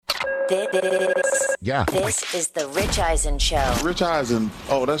This is the Rich Eisen Show. Rich Eisen.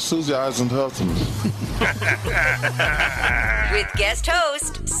 Oh, that's Susie Eisen's husband. With guest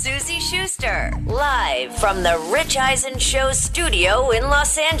host, Susie Schuster. Live from the Rich Eisen Show studio in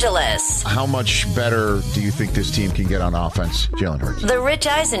Los Angeles. How much better do you think this team can get on offense, Jalen Hurts? The Rich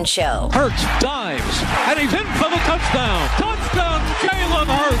Eisen Show. Hurts dives, and he's in for the touchdown. Touchdown, Jalen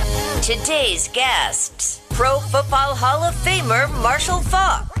Hurts. Today's guests. Pro Football Hall of Famer Marshall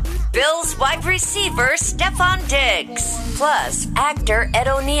Faulk. Bills wide receiver Stephon Diggs. Plus actor Ed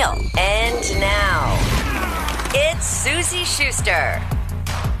O'Neill. And now, it's Susie Schuster.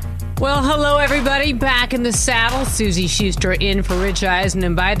 Well, hello, everybody. Back in the saddle. Susie Schuster in for Rich Eisen.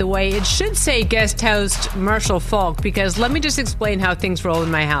 And by the way, it should say guest host Marshall Faulk, because let me just explain how things roll in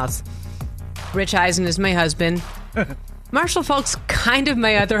my house. Rich Eisen is my husband. Marshall Faulk's kind of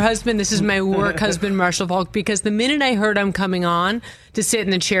my other husband. This is my work husband, Marshall Faulk, because the minute I heard I'm coming on to sit in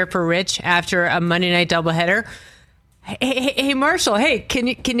the chair for Rich after a Monday night doubleheader, hey, Marshall, hey, can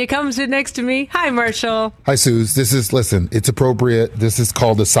you come sit next to me? Hi, Marshall. Hi, Suze. Listen, it's appropriate. This is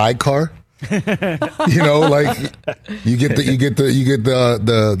called a sidecar. You know, like you get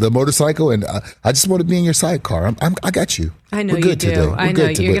the motorcycle, and I just want to be in your sidecar. I got you. I know we're you good do. Today. I know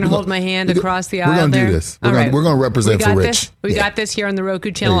you're going to hold my hand across the aisle. We're going to do this. We're going to represent for Rich. This. We got this here on the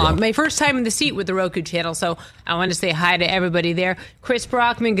Roku channel. My first time in the seat with the Roku channel, so I want to say hi to everybody there. Chris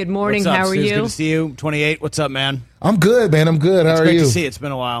Brockman, good morning. What's up, How are Suze? you? Good to see you. 28. What's up, man? I'm good, man. I'm good. How are you? It's great to see you. It's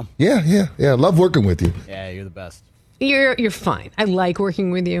been a while. Yeah. Love working with you. Yeah, you're the best. You're fine. I like working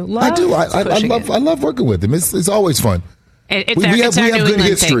with you. I do. I love working with him. It's always fun. We have good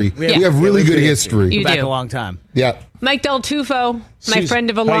history. We have really good history. You back do. a long time. Yeah. Mike Del Tufo, my friend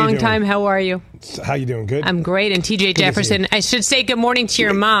of a long time. How are you? How you doing? Good. I'm great. And TJ Jefferson. I should say good morning to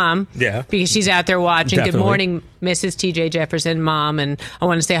your mom. Yeah. Because she's out there watching. Definitely. Good morning, Mrs. TJ Jefferson, Mom. And I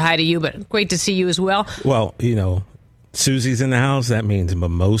want to say hi to you, but great to see you as well. Well, you know, Susie's in the house. That means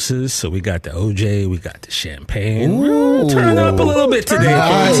mimosas. So we got the OJ, we got the champagne. Ooh. Turn up a little bit today,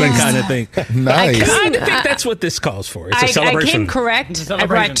 Nice. that kind of thing. Nice. I think that's what this calls for. It's a I celebration. came correct. I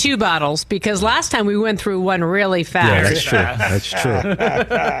brought 2 bottles because last time we went through one really fast. Yeah, that's true. That's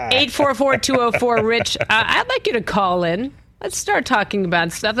true. 844-204-RICH. I'd like you to call in. Let's start talking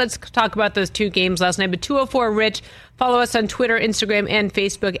about stuff. Let's talk about those 2 games last night. But 204-RICH. Follow us on Twitter, Instagram, and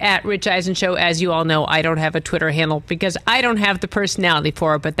Facebook at Rich Eisen Show. As you all know, I don't have a Twitter handle because I don't have the personality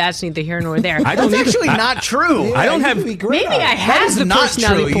for it, but that's neither here nor there. That's actually not true. I don't have. Maybe I have the not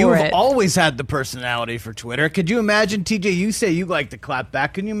personality true. for You've it. always had the personality for Twitter. Could you imagine, TJ, you say you like to clap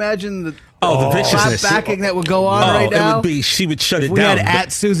back. Can you imagine the the viciousness. clap backing that would go on right now? It would be, she would shut it we down. had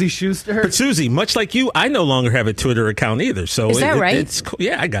at Susie Schuster. But Susie, much like you, I no longer have a Twitter account either. So Is that right? It's cool.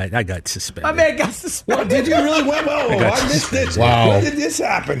 Yeah, I got suspended. My man got suspended. Did you really? Whoa, I missed this. Wow. When did this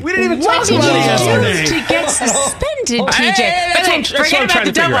happen? We didn't even What talk did about it you yesterday. do to get suspended, TJ? Hey, that's what Forget I'm about trying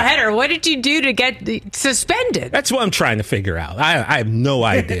the to figure out. doubleheader. What did you do to get suspended? That's what I'm trying to figure out. I have no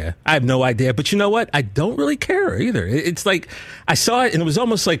idea. But you know what? I don't really care either. It's like I saw it and it was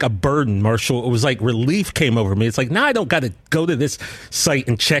almost like a burden, Marshall. It was like relief came over me. It's like, now I don't got to go to this site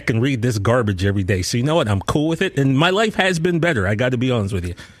and check and read this garbage every day. So you know what? I'm cool with it. And my life has been better. I got to be honest with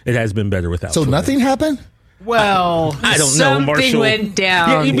you. It has been better without So Twitter. nothing happened? Well, I don't know, Marshall. Something went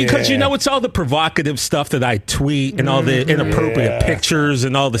down. Yeah, because you know, it's all the provocative stuff that I tweet and all the inappropriate pictures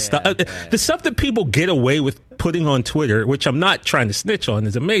and all the stuff. The stuff that people get away with putting on Twitter, which I'm not trying to snitch on,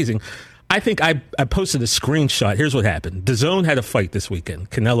 is amazing. I think I posted a screenshot. Here's what happened. DAZN had a fight this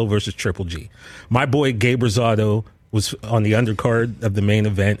weekend, Canelo versus Triple G. My boy Gabe Rosado was on the undercard of the main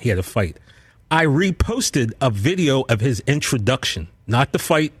event. He had a fight. I reposted a video of his introduction, not the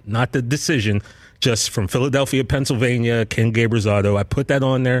fight, not the decision, just from Philadelphia, Pennsylvania, Ken Gabe Rosado. I put that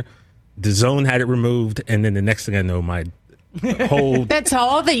on there. DAZN had it removed, and then the next thing I know, my whole... That's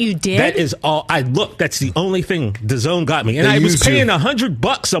all that you did? That is all. That's the only thing DAZN got me. And I was paying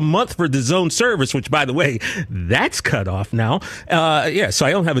 $100 a month for DAZN service, which, by the way, that's cut off now. So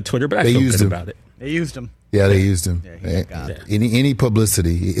I don't have a Twitter, but I feel good about it. They used him. Yeah, they used him. Any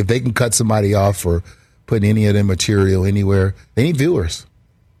publicity, if they can cut somebody off for putting any of their material anywhere, they need viewers.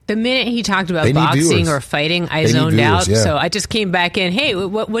 The minute he talked about boxing or fighting, I zoned out. Yeah. So I just came back in. Hey,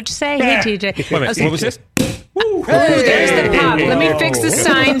 what'd you say? Hey, TJ. Wait a minute, what was this? Ooh, there's the pop. Let me fix the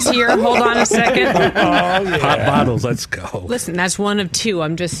signs here. Hold on a second. Pop bottles, let's go. Listen, that's one of 2.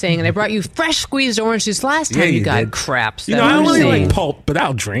 I'm just saying. And I brought you fresh squeezed orange juice. Last time you got did. crap. So I don't really like pulp, but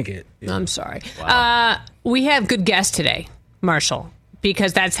I'll drink it. I'm sorry. We have good guests today, Marshall.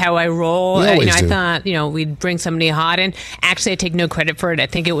 because that's how I roll. We always I do. thought, we'd bring somebody hot in. Actually, I take no credit for it. I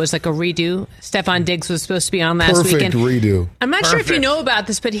think it was like a redo. Stefan Diggs was supposed to be on last Perfect weekend. redo. I'm not sure if you know about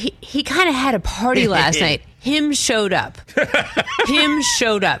this, but he kind of had a party last night. Him showed up. Him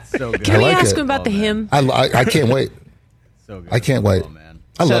showed up. So good. Can we I like ask it. him about the him? I can't wait. So good. I can't wait. Oh, man.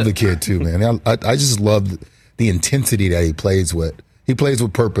 I love the kid too, man. I just love the intensity that he plays with. He plays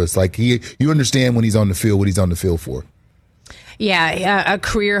with purpose. Like you understand when he's on the field, what he's on the field for. Yeah, a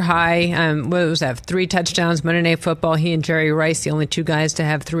career high. What was that? 3 touchdowns, Monday Night Football. He and Jerry Rice, the only 2 guys to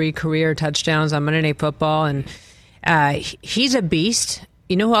have 3 career touchdowns on Monday Night Football. And he's a beast.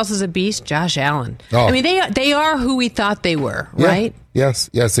 You know who else is a beast? Josh Allen. Oh. I mean, they are who we thought they were, right? Yes.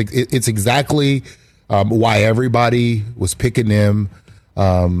 It's exactly why everybody was picking them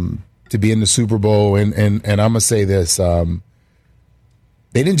to be in the Super Bowl. And I'm going to say this.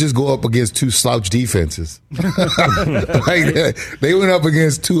 They didn't just go up against 2 slouch defenses. Like, they went up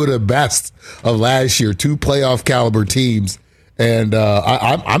against 2 of the best of last year, 2 playoff caliber teams. And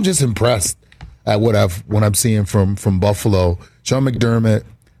I'm just impressed at what I'm seeing from Buffalo. Sean McDermott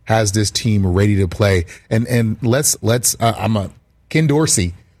has this team ready to play. And let's Ken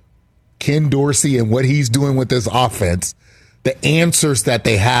Dorsey and what he's doing with this offense, the answers that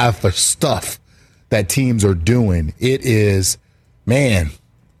they have for stuff that teams are doing. It is, man,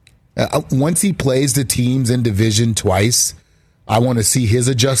 once he plays the teams in division twice, I want to see his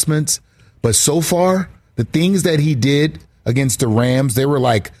adjustments. But so far, the things that he did against the Rams, they were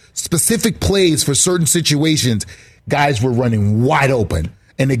like specific plays for certain situations. Guys were running wide open.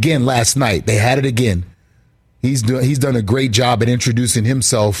 And again, last night, they had it again. He's done a great job at introducing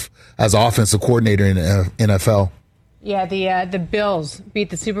himself as offensive coordinator in the NFL. Yeah, the Bills beat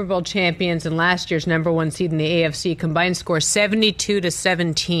the Super Bowl champions and last year's number 1 seed in the AFC. Combined score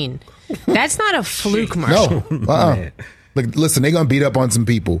 72-17. That's not a fluke, Marshall. No. Look, listen, they're gonna beat up on some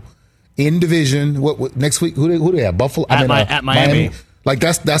people in division. What next week? Who do they have? Buffalo At Miami. Like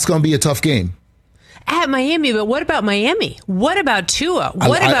that's gonna be a tough game. At Miami, but what about Miami? What about Tua?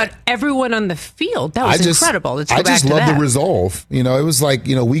 What about everyone on the field? That was incredible. Let's go I back just to love that. the resolve. It was like,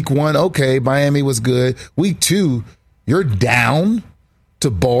 week 1, okay, Miami was good. Week 2, you're down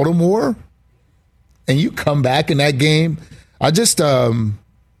to Baltimore, and you come back in that game.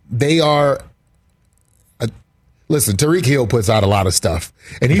 They are. Listen, Tariq Hill puts out a lot of stuff,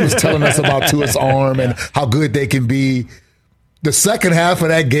 and he was telling us about Tua's arm and how good they can be. The second half of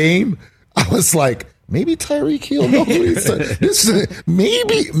that game, I was like, maybe Tyreek Hill knows what he's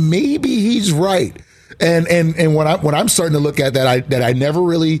maybe he's right. And when I'm starting to look at that I never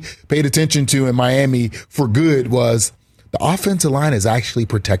really paid attention to in Miami for good was the offensive line is actually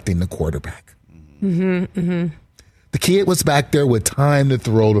protecting the quarterback. The kid was back there with time to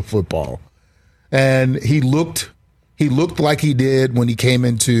throw the football, and he looked like he did when he came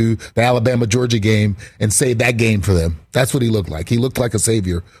into the Alabama-Georgia game and saved that game for them. That's what he looked like. He looked like a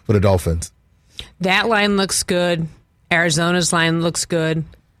savior for the Dolphins. That line looks good. Arizona's line looks good.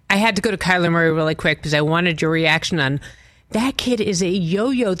 I had to go to Kyler Murray really quick because I wanted your reaction on that kid is a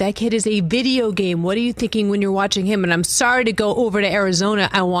yo-yo. That kid is a video game. What are you thinking when you're watching him? And I'm sorry to go over to Arizona.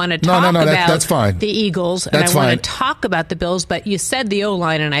 I want to talk about that's fine. The Eagles, and That's I want fine. to talk about the Bills, but you said the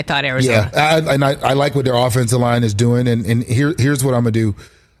O-line, and I thought Arizona. Yeah, I like what their offensive line is doing, and here's what I'm going to do.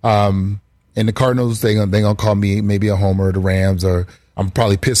 And the Cardinals, they gonna call me maybe a homer, the Rams, or I'm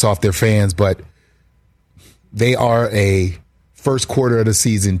probably piss off their fans, but they are a first quarter of the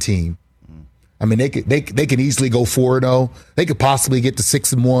season team. I mean, they can easily go 4-0. They could possibly get to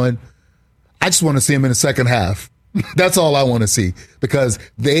 6-1. I just want to see them in the second half. That's all I want to see, because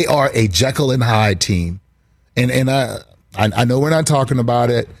they are a Jekyll and Hyde team. And I know we're not talking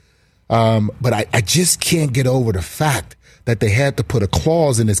about it, but I just can't get over the fact that they had to put a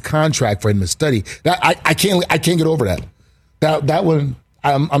clause in his contract for him to study. That I can't get over that. That one,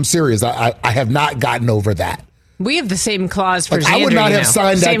 I'm serious. I have not gotten over that. We have the same clause for Xander. I would not have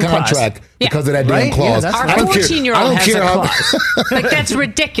signed that contract because of that damn clause. Our 14-year-old has a clause. Like, that's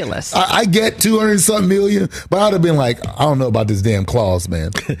ridiculous. I get 200-something million, but I'd have been like, I don't know about this damn clause, man,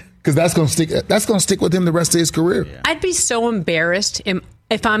 because that's gonna stick. That's gonna stick with him the rest of his career. Yeah. I'd be so embarrassed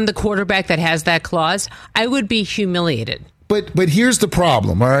if I'm the quarterback that has that clause. I would be humiliated. But here's the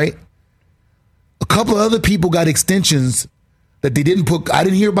problem. All right, a couple of other people got extensions that they didn't put. I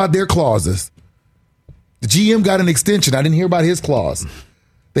didn't hear about their clauses. The GM got an extension. I didn't hear about his clause.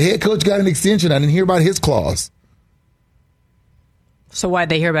 The head coach got an extension. I didn't hear about his clause. So why'd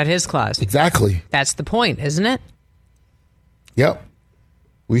they hear about his clause? Exactly. That's the point, isn't it? Yep.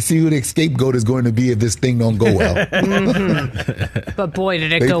 We see who the scapegoat is going to be if this thing don't go well. But boy,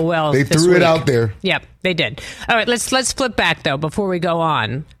 did it go well. They this threw it week. out there. Yep, they did. All right, let's flip back though before we go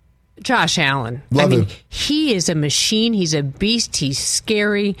on. Josh Allen. Love him. He is a machine. He's a beast. He's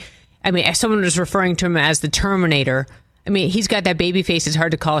scary. I mean, someone was referring to him as the Terminator. I mean, he's got that baby face. It's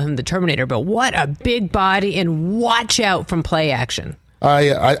hard to call him the Terminator, but what a big body, and watch out from play action.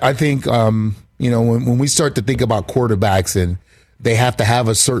 I think, when we start to think about quarterbacks and they have to have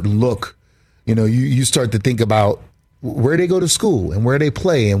a certain look, you start to think about where they go to school and where they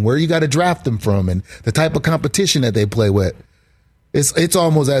play and where you got to draft them from and the type of competition that they play with. It's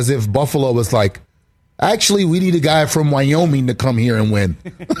almost as if Buffalo was like, actually, we need a guy from Wyoming to come here and win.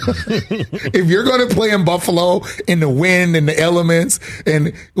 If you're going to play in Buffalo in the wind and the elements,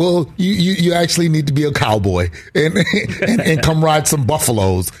 and you actually need to be a cowboy and come ride some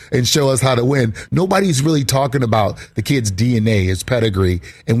buffaloes and show us how to win. Nobody's really talking about the kid's DNA, his pedigree,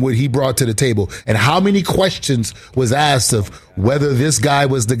 and what he brought to the table, and how many questions was asked of whether this guy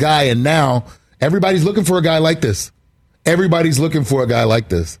was the guy. And now everybody's looking for a guy like this. Everybody's looking for a guy like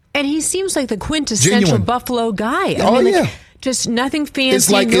this. And he seems like the quintessential Genuine. Buffalo guy. Just nothing fancy, It's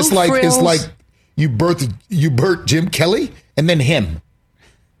like you birthed Jim Kelly and then him.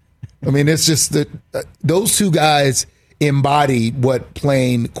 I mean, it's just that those two guys embody what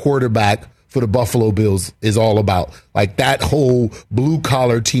playing quarterback for the Buffalo Bills is all about. Like that whole blue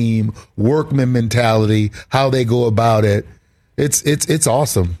collar team, workman mentality, how they go about it. It's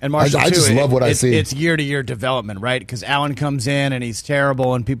awesome. And Marshall, I just love what I see. It's year-to-year development, right? Because Allen comes in and he's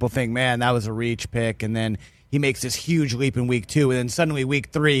terrible, and people think, man, that was a reach pick. And then he makes this huge leap in week 2. And then suddenly week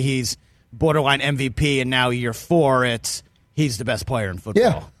 3, he's borderline MVP. And now year 4, he's the best player in football.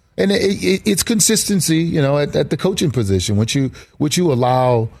 Yeah. And it's consistency, at the coaching position, which you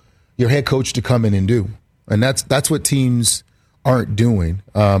allow your head coach to come in and do. And that's what teams aren't doing.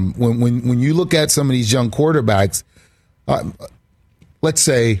 When you look at some of these young quarterbacks, let's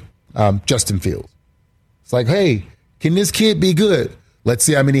say Justin Fields. It's like, hey, can this kid be good? Let's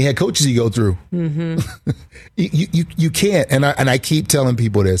see how many head coaches he go through. Mm-hmm. you can't. And I keep telling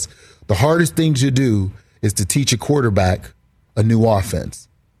people this. The hardest thing to do is to teach a quarterback a new offense.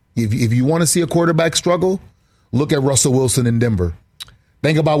 If you want to see a quarterback struggle, look at Russell Wilson in Denver.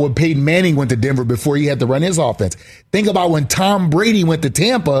 Think about when Peyton Manning went to Denver before he had to run his offense. Think about when Tom Brady went to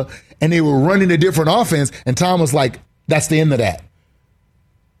Tampa and they were running a different offense, and Tom was like, that's the end of that.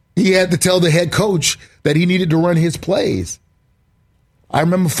 He had to tell the head coach that he needed to run his plays. I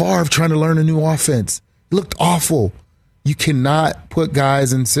remember Favre trying to learn a new offense. It looked awful. You cannot put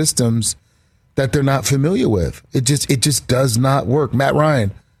guys in systems that they're not familiar with. It just does not work. Matt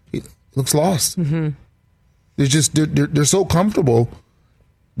Ryan, he looks lost. Mm-hmm. They're so comfortable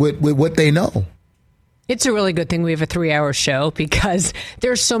with what they know. It's a really good thing we have a 3-hour show because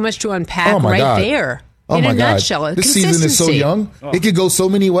there's so much to unpack there. Oh in my a God. nutshell. This season is so young. It could go so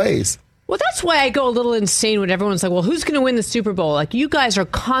many ways. Well, that's why I go a little insane when everyone's like, well, who's going to win the Super Bowl? Like, you guys are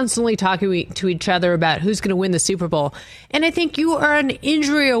constantly talking to each other about who's going to win the Super Bowl. And I think you are an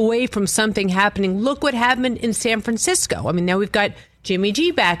injury away from something happening. Look what happened in San Francisco. I mean, now we've got Jimmy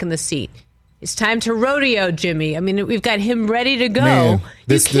G back in the seat. It's time to rodeo Jimmy. I mean, we've got him ready to go. Man,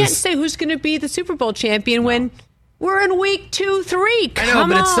 you can't say who's going to be the Super Bowl champion when we're in week 2, 3.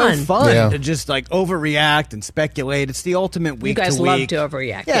 Come on. It's so fun to just overreact and speculate. It's the ultimate week to week. You guys love to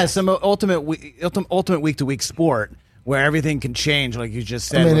overreact. Yeah, some ultimate week to week sport where everything can change, like you just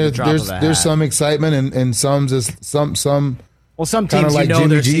said. There's some excitement and some Well, some kind teams of like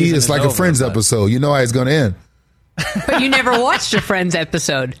Jimmy Jimmy G. It's like a Friends episode. You know how it's going to end. But you never watched a Friends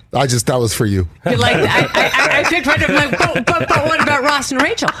episode. That was for you. You're like, I picked right up. I'm like, but what about Ross and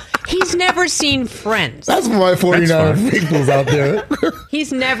Rachel? He's never seen Friends. That's for my 49er peoples out there.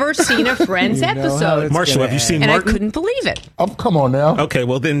 He's never seen a Friends episode. Marshall, have you seen and Martin? I couldn't believe it. Oh, come on now. Okay,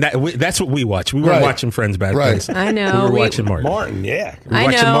 well then that's what we watch. We weren't watching Friends back then. I know. We were watching Martin. Martin, yeah. We were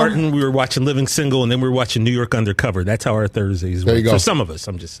watching Martin. We were watching Living Single, and then we were watching New York Undercover. That's how our Thursdays were. There you go. For some of us,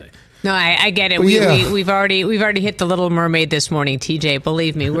 I'm just saying. No, I get it. Well, We've already hit the Little Mermaid this morning, TJ.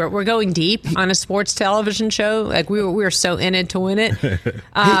 Believe me, we're going deep on a sports television show. Like we were so in it to win it.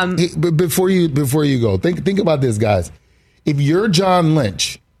 But before you go, think about this, guys. If you're John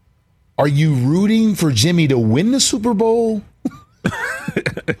Lynch, are you rooting for Jimmy to win the Super Bowl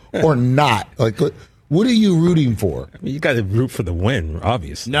or not? Like, what are you rooting for? I mean, you got to root for the win,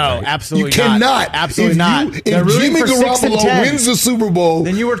 obviously. No, right? absolutely You cannot. Absolutely not. If Jimmy Garoppolo wins the Super Bowl,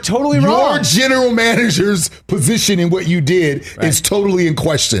 then you were totally wrong. Your general manager's position in what you did is totally in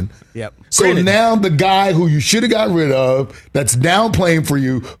question. Yep. So now the guy who you should have got rid of, that's now playing for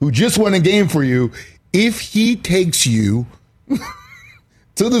you, who just won a game for you, if he takes you,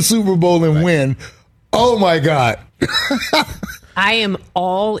 to the Super Bowl and win. Oh, my God. I am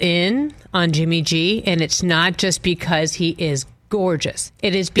all in on Jimmy G, and it's not just because he is gorgeous.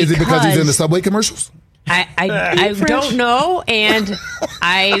 It is because... Is it because he's in the Subway commercials? I don't know, and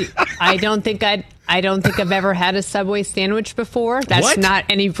I don't think I've ever had a Subway sandwich before. That's What? not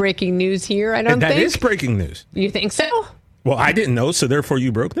any breaking news here, I don't think. That is breaking news. You think so? Well, I didn't know, so therefore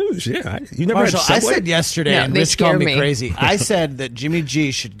you broke news. Yeah, you never Marshall, had I Subway? said yesterday, No, and they Rich called scare me me. crazy. I said that Jimmy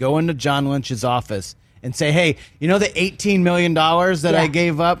G should go into John Lynch's office and say, hey, you know the $18 million that I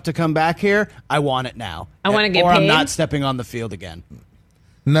gave up to come back here? I want it now. I want to get Or paid. I'm not stepping on the field again.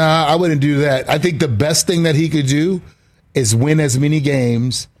 Nah, I wouldn't do that. I think the best thing that he could do is win as many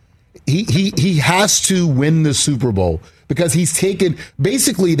games. He has to win the Super Bowl because he's taken.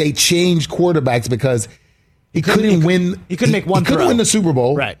 Basically, they changed quarterbacks because he couldn't win. He couldn't make one He couldn't throw. win the Super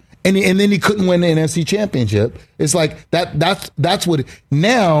Bowl, Right? And then he couldn't win the NFC Championship. It's like that. That's what.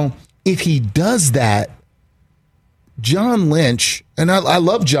 Now, if he does that, John Lynch, and I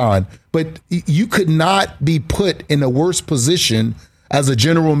love John, but you could not be put in a worse position as a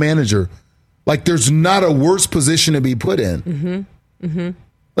general manager. Like, there's not a worse position to be put in. Mm-hmm. Mm-hmm.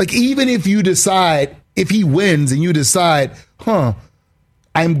 Like, even if you decide, if he wins and you decide,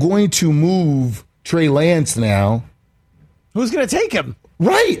 I'm going to move Trey Lance now. Who's going to take him?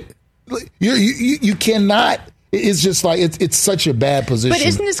 Right. You cannot. It's just like, it's such a bad position. But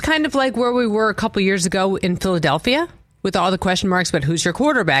isn't this kind of like where we were a couple years ago in Philadelphia with all the question marks about who's your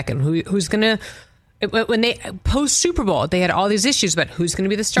quarterback and who's going to... When they post Super Bowl, they had all these issues about who's going to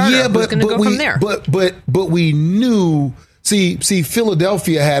be the starter, who's going to go from there. But we knew. See,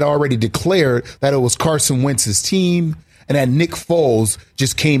 Philadelphia had already declared that it was Carson Wentz's team, and that Nick Foles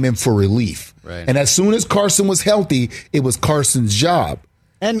just came in for relief. Right. And as soon as Carson was healthy, it was Carson's job.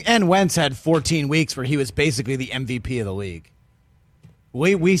 And Wentz had 14 weeks where he was basically the MVP of the league.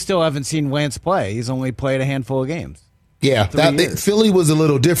 We still haven't seen Wentz play. He's only played a handful of games. Yeah, Philly was a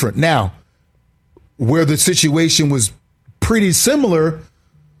little different. Now, where the situation was pretty similar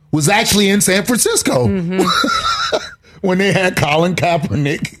was actually in San Francisco when they had Colin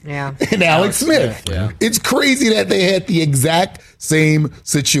Kaepernick and Alex Smith. Yeah. It's crazy that they had the exact same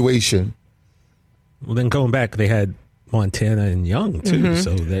situation. Well, then going back, they had Montana and Young, too.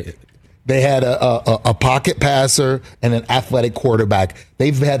 So They had a pocket passer and an athletic quarterback.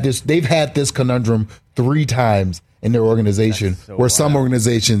 They've had this conundrum 3 times in their organization, where some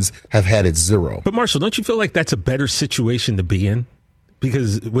organizations have had it 0. But Marshall, don't you feel like that's a better situation to be in?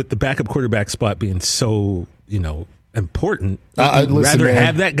 Because with the backup quarterback spot being so, important, I'd rather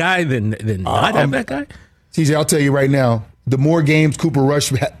have that guy than not have that guy. CJ, I'll tell you right now, the more games Cooper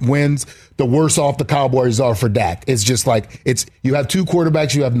Rush wins, the worse off the Cowboys are for Dak. It's just like you have 2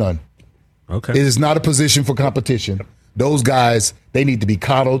 quarterbacks, you have none. Okay, it is not a position for competition. Those guys, they need to be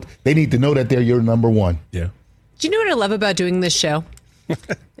coddled. They need to know that they're your number one. Yeah. Do you know what I love about doing this show?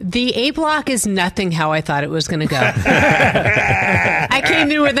 The A block is nothing how I thought it was going to go. I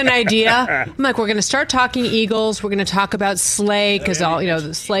came in with an idea. I'm like, we're going to start talking Eagles. We're going to talk about Slay because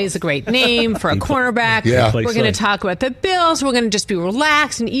Slay is a great name for a cornerback. Yeah. We're going to talk about the Bills. We're going to just be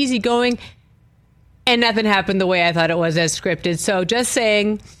relaxed and easygoing. And nothing happened the way I thought it was as scripted. So just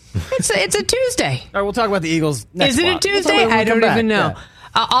saying, it's a Tuesday. All right, we'll talk about the Eagles next Is it block. a Tuesday? We'll I don't come even know.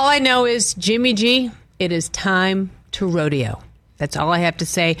 back. All I know is, Jimmy G, it is time to rodeo. That's all I have to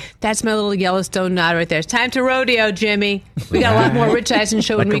say. That's my little Yellowstone nod right there. It's time to rodeo, Jimmy. We got a lot more Rich Eisen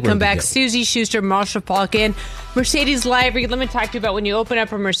show when we come back. Susie Schuster, Marshall Falk in. Mercedes Library. Let me talk to you about when you open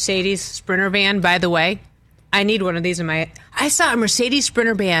up a Mercedes Sprinter van. By the way, I need one of these in my... I saw a Mercedes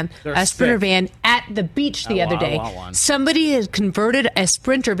Sprinter van at the beach the other day. I want one. Somebody had converted a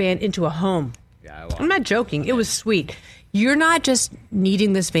Sprinter van into a home. I'm not joking. It was sweet. You're not just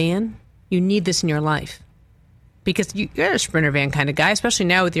needing this van. You need this in your life. Because you're a Sprinter van kind of guy, especially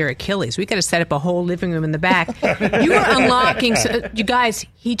now with your Achilles. We got to set up a whole living room in the back. You are unlocking... you guys,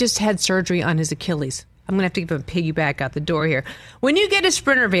 he just had surgery on his Achilles. I'm going to have to give him a piggyback out the door here. When you get a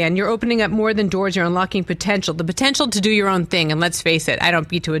Sprinter van, you're opening up more than doors. You're unlocking potential. The potential to do your own thing. And let's face it, I don't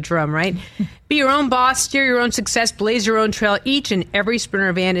beat to a drum, right? Be your own boss, steer your own success, blaze your own trail. Each and every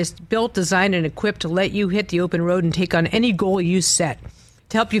Sprinter van is built, designed, and equipped to let you hit the open road and take on any goal you set.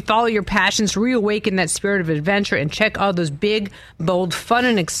 To help you follow your passions, reawaken that spirit of adventure, and check all those big, bold, fun,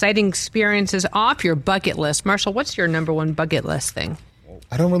 and exciting experiences off your bucket list. Marshall, what's your number one bucket list thing?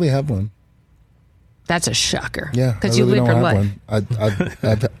 I don't really have one. That's a shocker. Yeah, because I really you live don't your have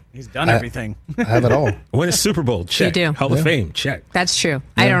life. one. He's done everything. I have it all. Win a Super Bowl, check. You do. Hall of Fame, check. That's true.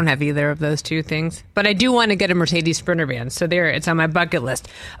 I don't have either of those two things. But I do want to get a Mercedes Sprinter van. So there, it's on my bucket list.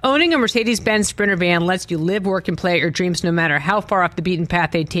 Owning a Mercedes-Benz Sprinter van lets you live, work, and play at your dreams no matter how far off the beaten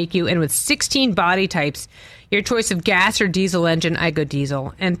path they take you. And with 16 body types, your choice of gas or diesel engine, I go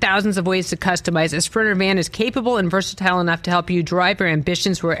diesel, and thousands of ways to customize, a Sprinter van is capable and versatile enough to help you drive your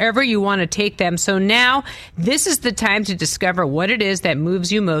ambitions wherever you want to take them. So now, this is the time to discover what it is that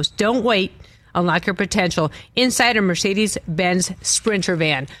moves you most. Don't wait. Unlock your potential inside a Mercedes-Benz Sprinter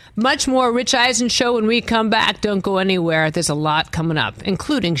van. Much more Rich Eisen show when we come back. Don't go anywhere. There's a lot coming up,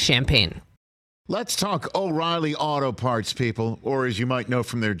 including champagne. Let's talk O'Reilly Auto Parts, people, or as you might know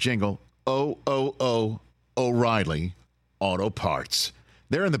from their jingle, O-O-O O'Reilly Auto Parts.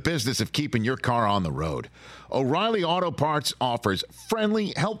 They're in the business of keeping your car on the road. O'Reilly Auto Parts offers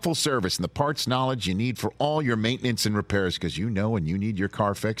friendly, helpful service and the parts knowledge you need for all your maintenance and repairs, because you know when you need your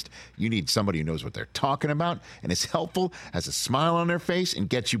car fixed, you need somebody who knows what they're talking about and is helpful, has a smile on their face, and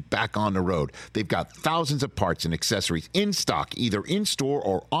gets you back on the road. They've got thousands of parts and accessories in stock, either in-store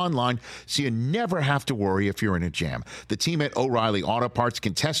or online, so you never have to worry if you're in a jam. The team at O'Reilly Auto Parts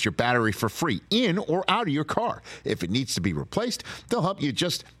can test your battery for free in or out of your car. If it needs to be replaced, they'll help you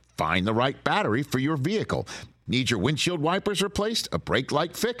just find the right battery for your vehicle. Need your windshield wipers replaced, a brake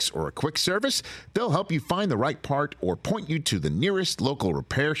light fix, or a quick service? They'll help you find the right part or point you to the nearest local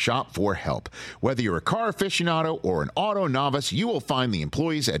repair shop for help. Whether you're a car aficionado or an auto novice, you will find the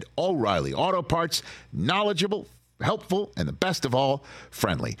employees at O'Reilly Auto Parts knowledgeable, helpful, and the best of all,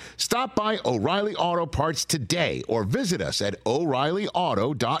 friendly. Stop by O'Reilly Auto Parts today or visit us at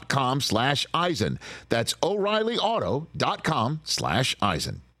O'ReillyAuto.com/Eisen. That's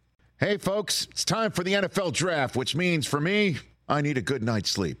O'ReillyAuto.com/Eisen. Hey, folks, it's time for the NFL Draft, which means for me, I need a good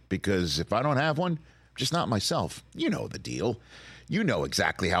night's sleep, because if I don't have one, I'm just not myself. You know the deal. You know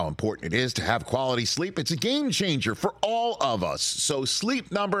exactly how important it is to have quality sleep. It's a game changer for all of us. So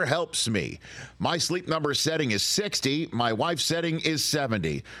Sleep Number helps me. My Sleep Number setting is 60. My wife's setting is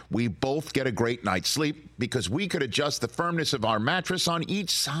 70. We both get a great night's sleep because we could adjust the firmness of our mattress on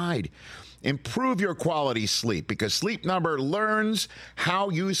each side. Improve your quality sleep because Sleep Number learns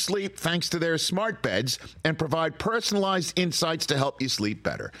how you sleep thanks to their smart beds and provide personalized insights to help you sleep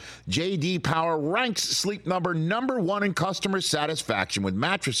better. J.D. Power ranks Sleep Number #1 in customer satisfaction with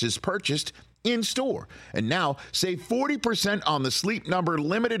mattresses purchased in-store. And now, save 40% on the Sleep Number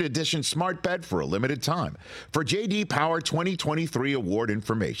limited edition smart bed for a limited time. For J.D. Power 2023 award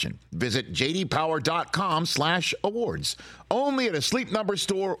information, visit jdpower.com/awards. Only at a Sleep Number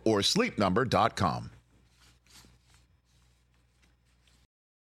store or sleepnumber.com.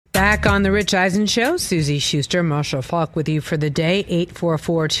 Back on the Rich Eisen Show, Susie Schuster, Marshall Falk with you for the day.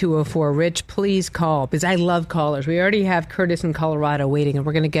 844-204-RICH. Please call, because I love callers. We already have Curtis in Colorado waiting, and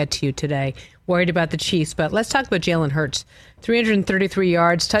we're going to get to you today. Worried about the Chiefs, but let's talk about Jalen Hurts. 333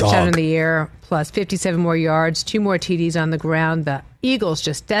 yards, touchdown in the air, plus 57 more yards, 2 more TDs on the ground. The Eagles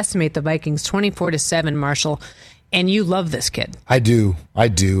just decimate the Vikings 24-7, Marshall. And you love this kid. I do.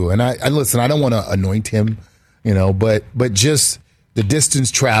 And I listen, I don't want to anoint him, but just the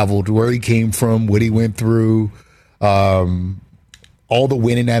distance traveled, where he came from, what he went through, all the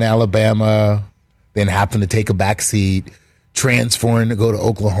winning at Alabama, then having to take a back seat, transferring to go to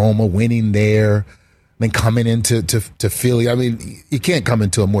Oklahoma, winning there, then coming into to Philly. I mean, you can't come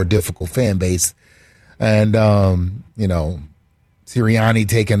into a more difficult fan base. And, Sirianni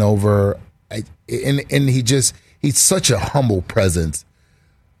taking over. And he's such a humble presence.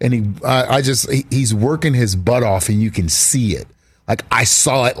 And he's working his butt off, and you can see it. Like, I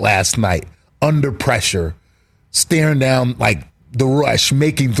saw it last night, under pressure, staring down like the rush,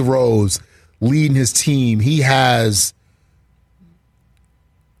 making throws, leading his team. He has,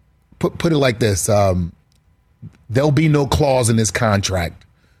 put it like this, there'll be no clause in his contract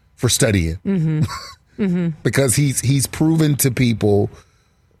for studying. Mm-hmm. Mm-hmm. Because he's proven to people,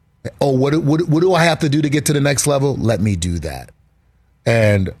 what do I have to do to get to the next level? Let me do that.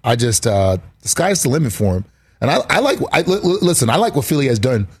 And I just, the sky's the limit for him. And I like what Philly has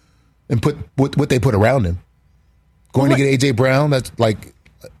done and put what they put around him. Going to get A.J. Brown, that's like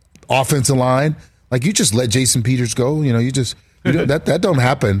offensive line. Like, you just let Jason Peters go. That don't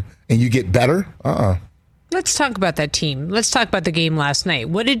happen, and you get better. Let's talk about that team. Let's talk about the game last night.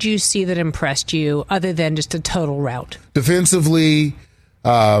 What did you see that impressed you other than just a total rout? Defensively,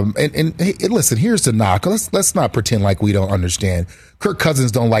 and hey, listen, here's the knock. Let's not pretend like we don't understand. Kirk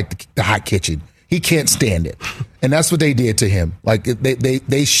Cousins don't like the hot kitchen. He can't stand it. And that's what they did to him. Like,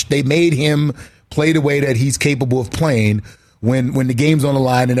 they made him play the way that he's capable of playing when the game's on the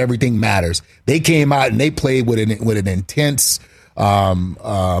line and everything matters. They came out and they played with an intense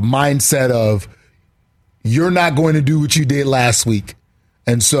mindset of you're not going to do what you did last week.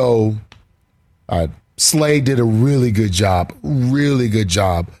 And so Slay did a really good job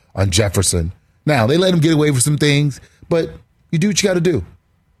on Jefferson. Now, they let him get away with some things, but you do what you got to do.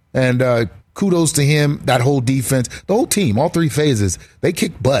 And kudos to him, that whole defense, the whole team, all three phases, they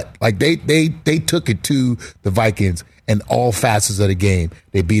kicked butt. Like they took it to the Vikings in all facets of the game.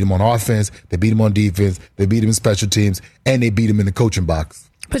 They beat them on offense, they beat them on defense, they beat them in special teams, and they beat them in the coaching box.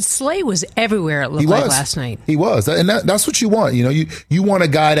 But Slay was everywhere, it looked like last night. He was. And that's what you want. You know, you want a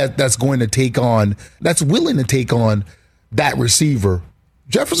guy that's going to take on, that's willing to take on that receiver.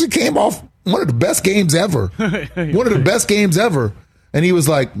 Jefferson came off one of the best games ever. One of the best games ever. And he was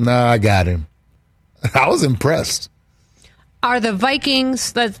like, nah, I got him. I was impressed. Are the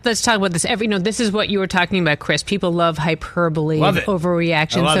Vikings, let's talk about this. This is what you were talking about, Chris. People love hyperbole and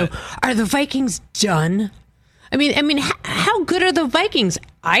overreaction. So are the Vikings done? I mean, how good are the Vikings?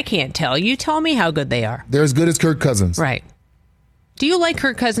 I can't tell. You tell me how good they are. They're as good as Kirk Cousins. Right. Do you like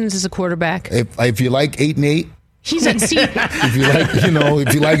Kirk Cousins as a quarterback? If you like 8-8. He's at sea. If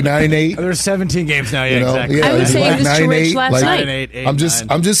you like 9-8. There's 17 games now. Yeah, exactly. Yeah, I was saying this to Rich last night. I'm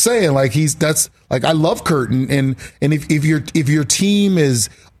just saying, like I love Kurt, and if your team is,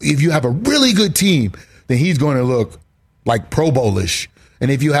 if you have a really good team, then he's going to look like Pro Bowl-ish,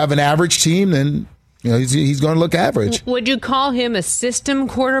 and if you have an average team, then he's going to look average. Would you call him a system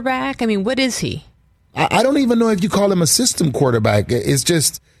quarterback? I mean, what is he? I don't even know if you call him a system quarterback. It's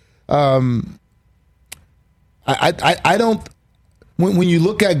just. I don't. When you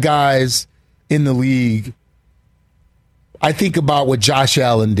look at guys in the league, I think about what Josh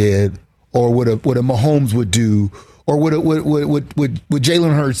Allen did, or what a Mahomes would do, or what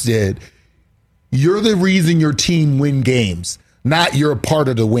Jalen Hurts did. You're the reason your team win games, not you're a part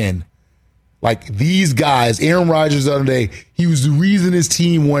of the win. Like these guys, Aaron Rodgers the other day, he was the reason his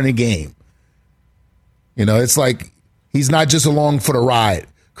team won a game. It's like he's not just along for the ride.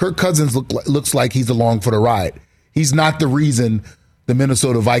 Kirk Cousins looks like he's along for the ride. He's not the reason the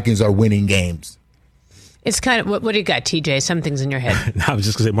Minnesota Vikings are winning games. It's kind of, what do you got, TJ? Something's in your head. I was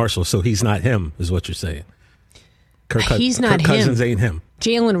just going to say, Marshall, so he's not him, is what you're saying. He's not Kirk him. Cousins ain't him.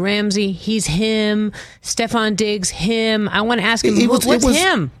 Jalen Ramsey, he's him. Stephon Diggs, him. I want to ask him, what's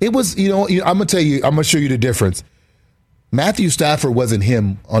him? It was, I'm going to tell you, I'm going to show you the difference. Matthew Stafford wasn't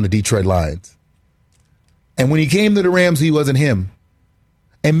him on the Detroit Lions. And when he came to the Rams, he wasn't him.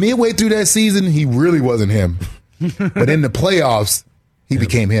 And midway through that season, he really wasn't him. But in the playoffs, he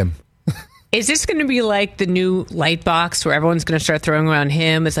became him. Is this going to be like the new light box where everyone's going to start throwing around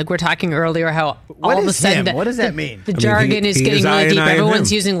him? It's like we're talking earlier how all of a sudden what does that mean? The jargon is getting really deep.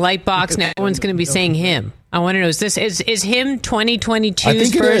 Everyone's using light box now. Everyone's going to be saying him. I want to know, is him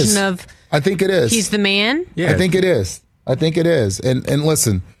 2022's version of? I think it is. He's the man? Yeah. I think it is. And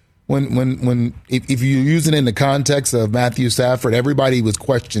listen, when if you use it in the context of Matthew Stafford, everybody was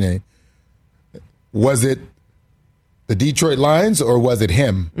questioning, was it the Detroit Lions or was it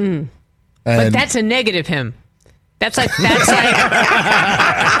him? But that's a negative him. That's like you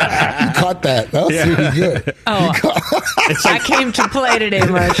caught that. That was really good. I came to play today,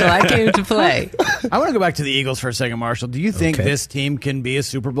 Marshall. I came to play. I want to go back to the Eagles for a second, Marshall. Do you think this team can be a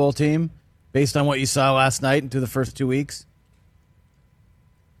Super Bowl team based on what you saw last night and through the first 2 weeks?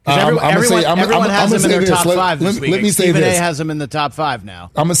 Everyone has them in their top five this week. Let me say Stephen this. A has them in the top five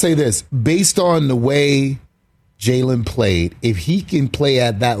now. I'm going to say this. Based on the way Jalen played, if he can play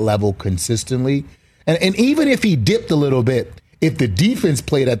at that level consistently, and even if he dipped a little bit, if the defense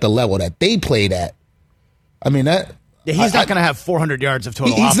played at the level that they played at, I mean that. Yeah, he's not going to have 400 yards of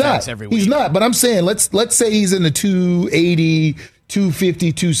total offense every week. He's not. But I'm saying let's say he's in the 280,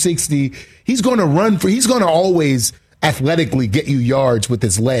 250, 260. He's going to run for. He's going to always athletically get you yards with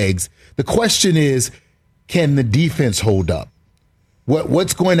his legs. The question is, can the defense hold up?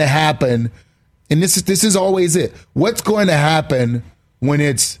 What's going to happen? And this is always it. What's going to happen when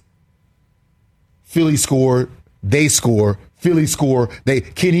it's Philly score, they score, Philly score,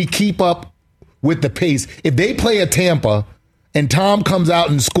 can he keep up with the pace? If they play at Tampa and Tom comes out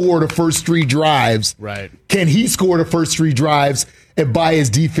and score the first 3 drives, right? Can he score the first 3 drives and buy his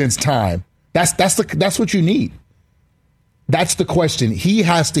defense time? That's what you need. That's the question. He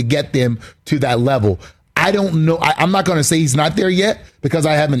has to get them to that level. I don't know. I'm not going to say he's not there yet because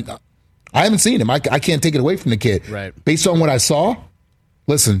I haven't seen him. I can't take it away from the kid. Right. Based on what I saw,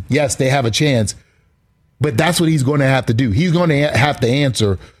 listen, yes, they have a chance, but that's what he's going to have to do. He's going to have to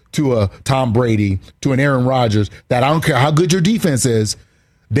answer to a Tom Brady, to an Aaron Rodgers, that I don't care how good your defense is.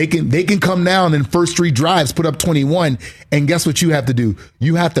 They can come down in first 3 drives, put up 21, and guess what you have to do?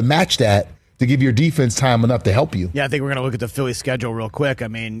 You have to match that to give your defense time enough to help you. Yeah, I think we're going to look at the Philly schedule real quick. I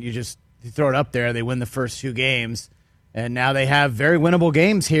mean, you throw it up there. They win the first 2 games, and now they have very winnable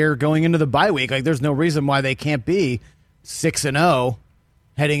games here going into the bye week. Like, there's no reason why they can't be 6-0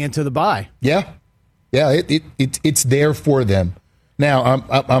 heading into the bye. Yeah, it's there for them. Now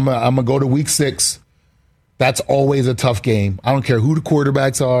I'm gonna go to week 6. That's always a tough game. I don't care who the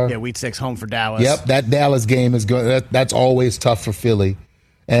quarterbacks are. Yeah, week 6 home for Dallas. Yep, that Dallas game is good. That's always tough for Philly.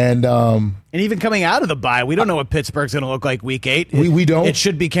 And even coming out of the bye, we don't know what Pittsburgh's going to look like week 8. We don't. It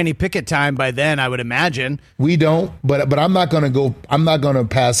should be Kenny Pickett time by then, I would imagine. We don't. But I'm not going to go. I'm not going to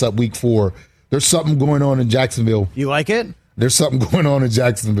pass up week 4. There's something going on in Jacksonville. You like it? There's something going on in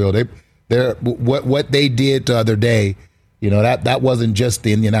Jacksonville. What they did the other day. That wasn't just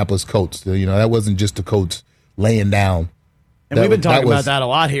the Indianapolis Colts. That wasn't just the Colts laying down. And we've been talking about that a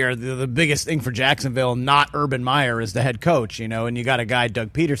lot here. The biggest thing for Jacksonville, not Urban Meyer, is the head coach, and you got a guy,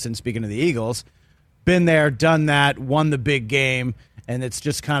 Doug Peterson, speaking of the Eagles, been there, done that, won the big game, and it's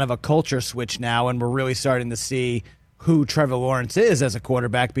just kind of a culture switch now, and we're really starting to see who Trevor Lawrence is as a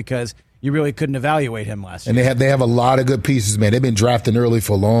quarterback because you really couldn't evaluate him last year. And they have a lot of good pieces, man. They've been drafting early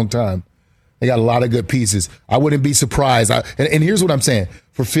for a long time. They got a lot of good pieces. I wouldn't be surprised. And here's what I'm saying.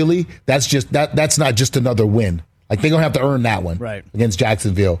 For Philly, that's not just another win. Like, they're going to have to earn that one against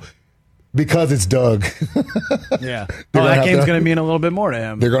Jacksonville because it's Doug. Yeah. That game's going to mean a little bit more to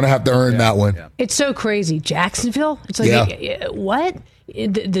him. They're going to have to earn that one. Yeah. It's so crazy. Jacksonville? It's like, what?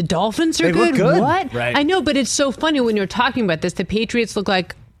 The Dolphins are good? What? Right. I know, but it's so funny when you're talking about this. The Patriots look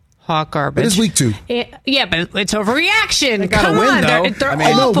like hot garbage. It is week 2. Yeah, but it's overreaction. Come on. Though. They're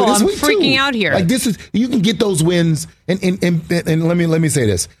awful. I'm freaking out here. Like, you can get those wins. And let me say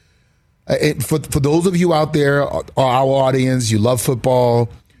this. For those of you out there, our audience, you love football,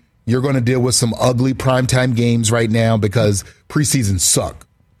 you're going to deal with some ugly primetime games right now because preseasons suck.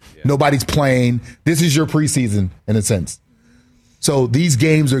 Yeah. Nobody's playing. This is your preseason, in a sense. So these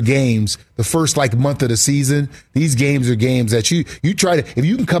games are games, the first month of the season, these games are games that you try to, if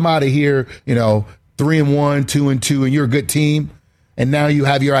you can come out of here, 3-1, 2-2, and you're a good team, and now you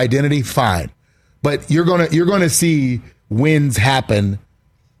have your identity, fine. But you're gonna see wins happen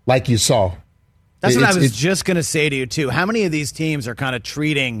like you saw. That's what I was just going to say to you, too. How many of these teams are kind of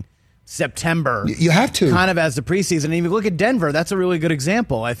treating September you have to kind of as the preseason? And if you look at Denver, that's a really good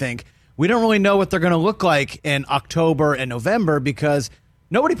example, I think. We don't really know what they're going to look like in October and November because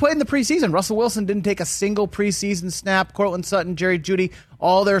nobody played in the preseason. Russell Wilson didn't take a single preseason snap. Cortland Sutton, Jerry Jeudy,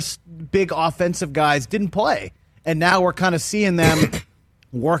 all their big offensive guys didn't play. And now we're kind of seeing them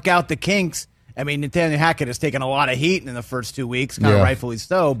work out the kinks. I mean, Nathaniel Hackett has taken a lot of heat in the first 2 weeks, kind of rightfully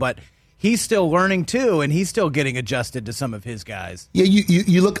so, but he's still learning too, and he's still getting adjusted to some of his guys. Yeah,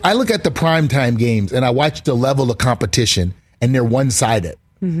 you look. I look at the primetime games, and I watch the level of competition, and they're one-sided.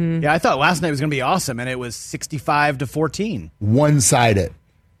 Mm-hmm. Yeah, I thought last night was going to be awesome, and it was 65-14. One-sided.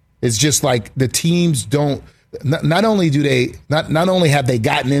 It's just like the teams don't. Not only do they not only have they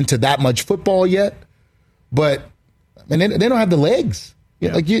gotten into that much football yet, but they don't have the legs.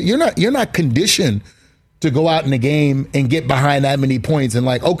 Yeah. Like you're not conditioned to go out in the game and get behind that many points and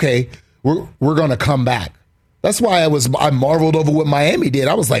okay, we're going to come back. That's why I marveled over what Miami did.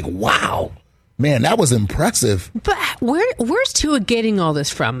 I was like, wow, man, that was impressive. But where's Tua getting all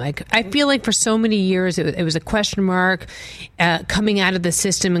this from? Like, I feel like for so many years it was a question mark coming out of the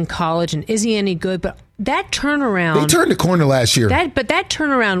system in college, and is he any good? But that turnaround, they turned the corner last year. But that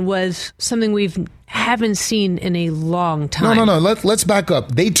turnaround was something haven't seen in a long time. No. Let's back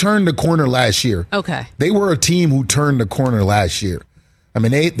up. They turned the corner last year. Okay. They were a team who turned the corner last year. I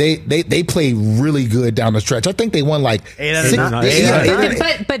mean, they played really good down the stretch. I think they won 8 out of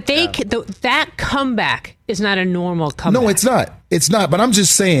 9. But that comeback is not a normal comeback. No, it's not. It's not. But I'm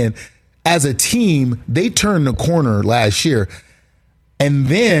just saying, as a team, they turned the corner last year, and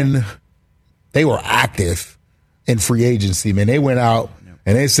then they were active in free agency. Man, they went out.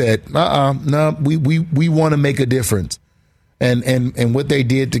 And they said, no, we want to make a difference. And what they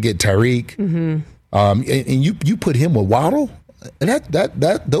did to get Tyreek, and you put him with Waddle,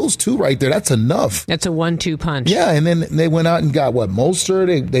 that those two right there, that's enough. That's a 1-2 punch. Yeah, and then they went out and got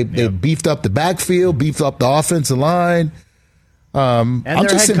Mostert. They beefed up the backfield, beefed up the offensive line. And I'm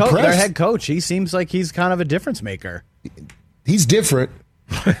just impressed. Their head coach, he seems like he's kind of a difference maker. He's different.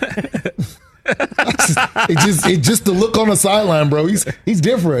 It's just the look on the sideline, bro. He's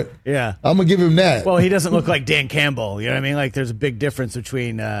different. Yeah, I'm gonna give him that. Well, he doesn't look like Dan Campbell. You know what I mean? Like, there's a big difference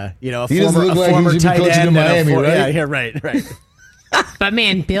between a former tight end in Miami, right? Yeah, right. But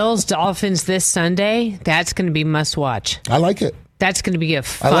man, Bills Dolphins this Sunday, that's going to be must watch. I like it. That's going to be a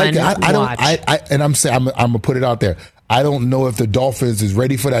fun watch. I I'm gonna put it out there. I don't know if the Dolphins is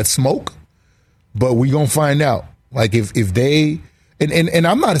ready for that smoke. but we gonna find out. Like if they and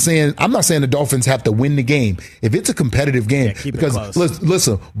I'm not saying the Dolphins have to win the game. If it's a competitive game, because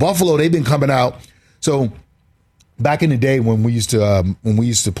listen, Buffalo, they've been coming out. So back in the day when we used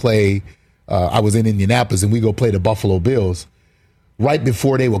to play, I was in Indianapolis and we go play the Buffalo Bills. Right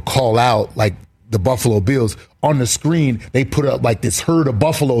before they would call out like the Buffalo Bills, on the screen they put up like this herd of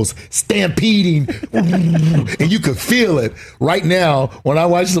buffaloes stampeding, and you could feel it. Right now, when I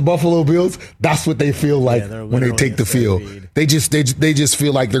watch the Buffalo Bills, that's what they feel like when they take the field. They just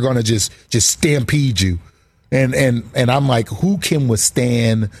feel like they're gonna just stampede you, and I'm like, who can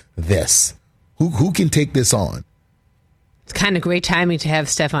withstand this? Who can take this on? It's kind of great timing to have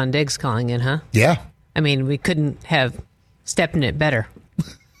Stefon Diggs calling in, huh? Yeah. I mean, we couldn't have stepped in it better.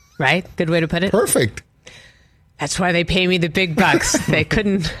 Right? Good way to put it? Perfect. That's why they pay me the big bucks. They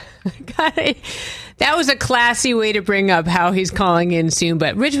couldn't. That was a classy way to bring up how he's calling in soon.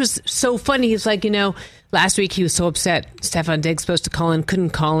 But Rich was so funny. He's like, last week he was so upset. Stefon Diggs supposed to call in, couldn't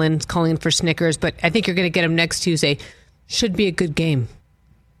call in, calling in for Snickers. But I think you're going to get him next Tuesday. Should be a good game.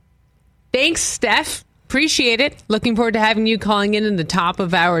 Thanks, Steph. Appreciate it. Looking forward to having you calling in the top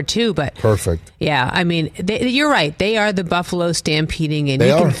of hour 2. But perfect. Yeah, I mean, you're right. They are the Buffalo stampeding, and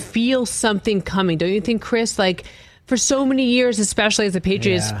you can feel something coming. Don't you think, Chris? Like, for so many years, especially as a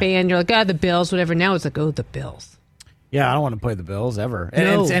Patriots fan, you're like, the Bills, whatever. Now it's like, the Bills. Yeah, I don't want to play the Bills ever.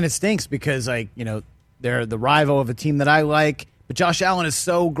 No. And it stinks because, they're the rival of a team that I like. But Josh Allen is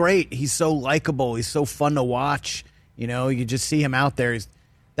so great. He's so likable. He's so fun to watch. You just see him out there.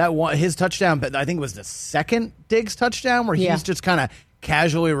 His touchdown, but I think it was the second Diggs touchdown where he's just kind of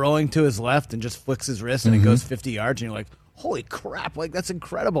casually rolling to his left and just flicks his wrist and it goes 50 yards and you're like, holy crap, like that's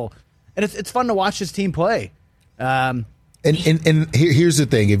incredible. And it's fun to watch his team play. And here's the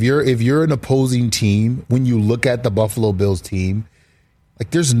thing: if you're an opposing team, when you look at the Buffalo Bills team, like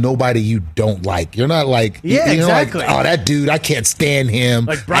there's nobody you don't like. You're not like exactly. Like, oh, that dude, I can't stand him.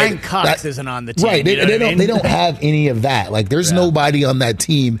 Like Brian Cox isn't on the team, right? They don't have any of that. Like there's nobody on that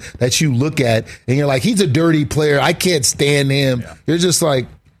team that you look at and you're like, he's a dirty player. I can't stand him. Yeah. You're just like,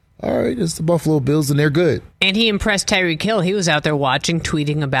 all right, it's the Buffalo Bills and they're good. And he impressed Tyreek Hill. He was out there watching,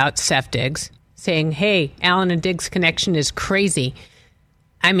 tweeting about Steph Diggs, saying, "Hey, Allen and Diggs connection is crazy."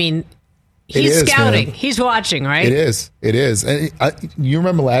 I mean. He's scouting. Man. He's watching, right? It is. And you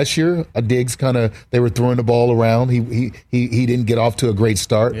remember last year, Diggs they were throwing the ball around. He didn't get off to a great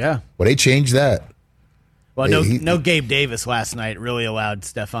start. Yeah. Well, they changed that. Well, no Gabe Davis last night really allowed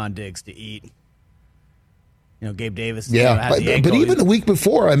Stefon Diggs to eat. Gabe Davis. Yeah, but even the week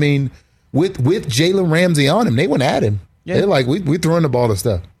before, I mean, with Jalen Ramsey on him, they went at him. Yeah. They're like, we're throwing the ball to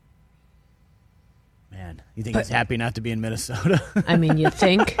Steph. Man, you think he's happy not to be in Minnesota? I mean, you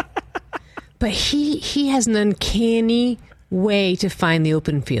think. But he has an uncanny way to find the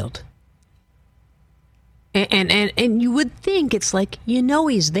open field. And you would think it's like,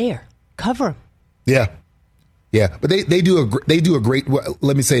 he's there. Cover him. Yeah. Yeah. But they do a great,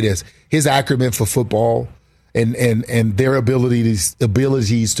 let me say this, his acumen for football and their abilities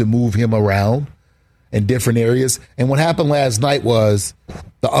to move him around in different areas. And what happened last night was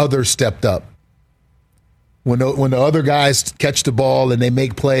the others stepped up. When the other guys catch the ball and they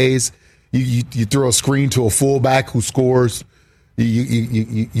make plays, you throw a screen to a fullback who scores.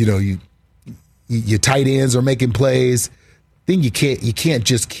 Your tight ends are making plays. Then you can't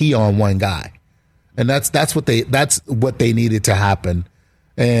just key on one guy, and that's what they needed to happen.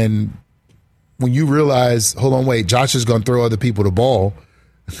 And when you realize, hold on, wait, Josh is going to throw other people the ball.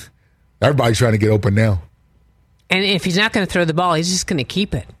 Everybody's trying to get open now. And if he's not going to throw the ball, he's just going to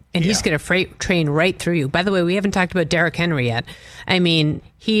keep it. And he's going to train right through you. By the way, we haven't talked about Derrick Henry yet. I mean,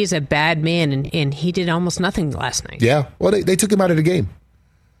 he's a bad man, and he did almost nothing last night. Yeah, well, they took him out of the game.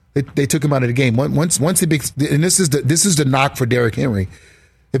 They took him out of the game once and this is the knock for Derrick Henry.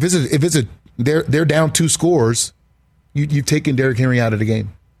 If they're down 2 scores, you've taken Derrick Henry out of the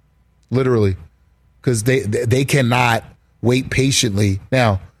game, literally, because they cannot wait patiently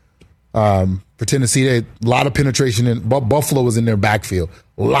now. For Tennessee, a lot of penetration, and Buffalo was in their backfield.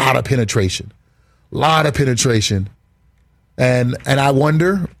 A lot of penetration, and I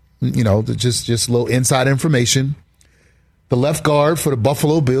wonder, just a little inside information. The left guard for the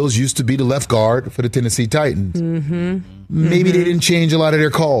Buffalo Bills used to be the left guard for the Tennessee Titans. Mm-hmm. Maybe they didn't change a lot of their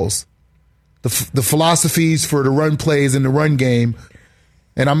calls. The philosophies for the run plays in the run game,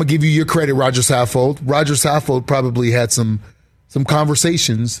 and I'm gonna give you your credit, Roger Saffold. Roger Saffold probably had some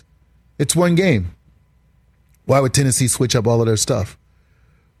conversations. It's one game. Why would Tennessee switch up all of their stuff?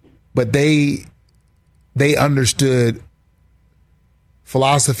 But they understood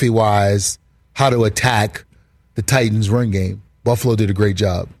philosophy-wise how to attack the Titans' run game. Buffalo did a great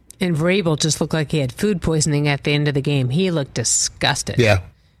job. And Vrabel just looked like he had food poisoning at the end of the game. He looked disgusted. Yeah.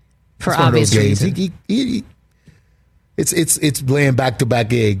 For obvious reasons. It's laying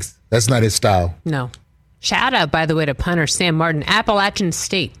back-to-back eggs. That's not his style. No. Shout out, by the way, to punter Sam Martin, Appalachian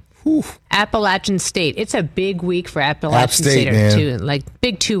State. Whew. Appalachian State. It's a big week for Appalachian State, man. Too. Like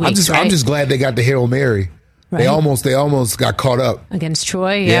big 2 weeks. I'm just glad they got the Hail Mary. Right? They almost got caught up against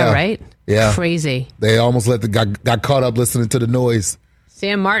Troy. Yeah, right. Yeah, crazy. They almost got caught up listening to the noise.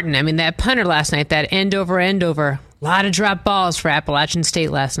 Sam Martin. I mean, that punter last night, that end over. A lot of drop balls for Appalachian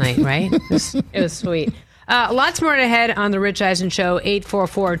State last night. Right? It was sweet. Lots more ahead on the Rich Eisen Show.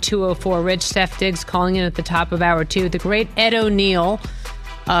 844-204-RICH. Steph Diggs calling in at the top of hour 2. The great Ed O'Neill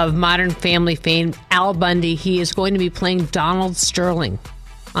of Modern Family fame, Al Bundy. He is going to be playing Donald Sterling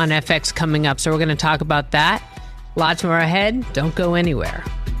on FX coming up. So we're going to talk about that. Lots more ahead. Don't go anywhere.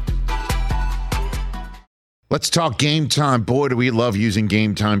 Let's talk Game Time. Boy, do we love using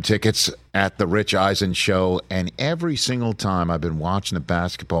Game Time tickets at the Rich Eisen Show. And every single time I've been watching the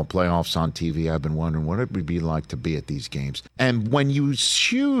basketball playoffs on TV, I've been wondering what it would be like to be at these games. And when you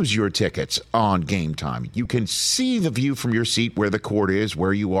choose your tickets on Game Time, you can see the view from your seat where the court is,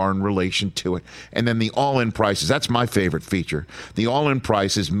 where you are in relation to it, and then the all-in prices. That's my favorite feature. The all-in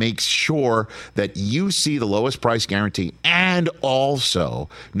prices makes sure that you see the lowest price guarantee and also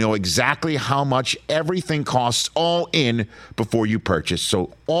know exactly how much everything costs all in before you purchase.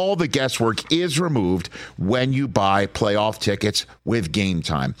 So all the guesswork is removed when you buy playoff tickets with Game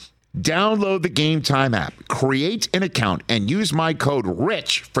Time. Download the Game Time app, create an account, and use my code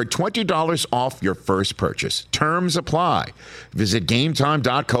RICH for $20 off your first purchase. Terms apply. Visit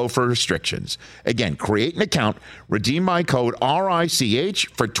GameTime.co for restrictions. Again, create an account, redeem my code RICH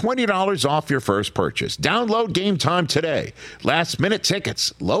for $20 off your first purchase. Download Game Time today. Last minute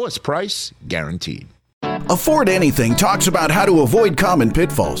tickets, lowest price guaranteed. Afford Anything talks about how to avoid common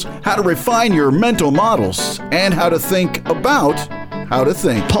pitfalls, how to refine your mental models, and how to think about how to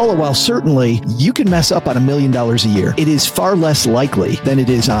think. Paula, while certainly you can mess up on $1 million a year, it is far less likely than it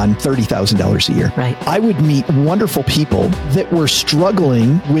is on $30,000 a year. Right. I would meet wonderful people that were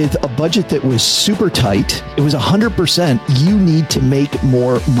struggling with a budget that was super tight. It was 100% you need to make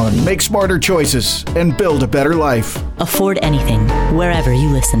more money. Make smarter choices and build a better life. Afford Anything, wherever you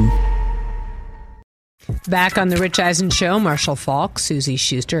listen. Back on the Rich Eisen Show, Marshall Falk, Susie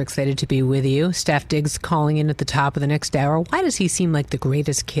Schuster, excited to be with you. Steph Diggs calling in at the top of the next hour. Why does he seem like the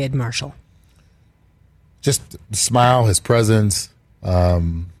greatest kid, Marshall? Just the smile, his presence,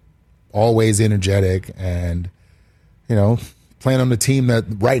 always energetic, and, playing on the team that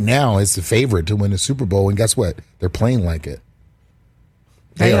right now is the favorite to win the Super Bowl. And guess what? They're playing like it.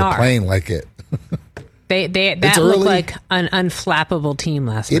 They are playing like it. That looked like an unflappable team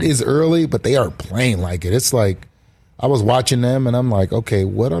last night. It is early, but they are playing like it. It's like I was watching them, and I'm like, okay,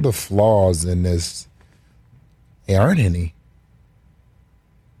 what are the flaws in this? There aren't any.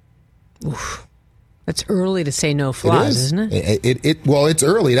 Oof. It's early to say no flaws, isn't it? Well, it's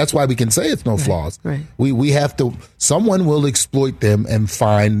early. That's why we can say it's no flaws. Right. We have to. Someone will exploit them and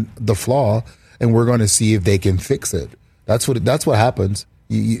find the flaw, and we're going to see if they can fix it. That's what happens.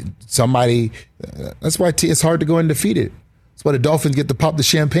 Somebody. That's why it's hard to go undefeated. That's why the Dolphins get to pop the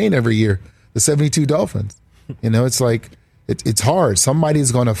champagne every year. The 72 Dolphins. It's like it's hard.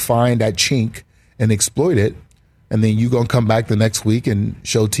 Somebody's going to find that chink and exploit it, and then you're going to come back the next week and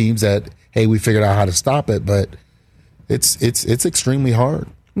show teams that, hey, we figured out how to stop it. But it's extremely hard.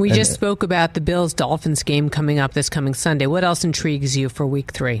 We just spoke about the Bills-Dolphins game coming up this coming Sunday. What else intrigues you for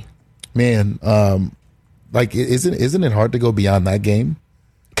Week 3? Man, isn't it hard to go beyond that game?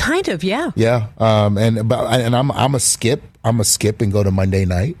 Kind of, yeah. Yeah, and I'm a skip. I'm a skip and go to Monday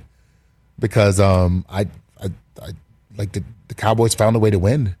night because I like the Cowboys found a way to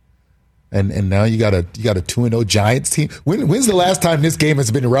win, and now you got a 2-0 Giants team. When's the last time this game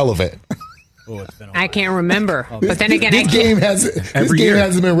has been relevant? I can't remember, but then again, this game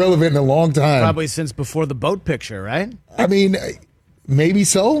hasn't been relevant in a long time. Probably since before the boat picture, right? I mean. Maybe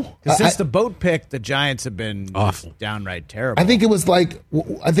so. Since the boat pick, the Giants have been awful, downright terrible. I think it was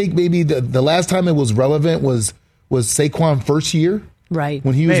maybe the last time it was relevant was Saquon first year, right?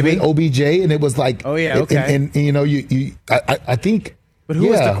 When he was with OBJ, and it was like, oh yeah, okay. And I think. But who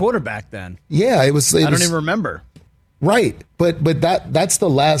was the quarterback then? Yeah, it was. I don't even remember. Right, but that's the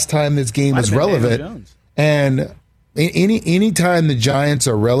last time this game was relevant. And any time the Giants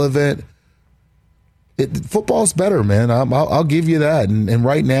are relevant. Football's better, man. I'll give you that. And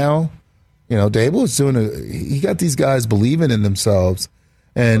right now, Dable is he got these guys believing in themselves.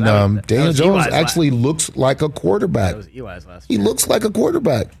 And Daniel Jones actually looks like a quarterback. That was Eli's last year. He looks like a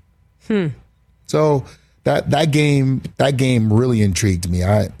quarterback. So that game really intrigued me.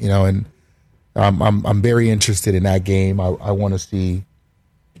 And I'm very interested in that game. I want to see,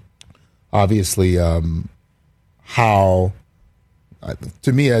 obviously, how.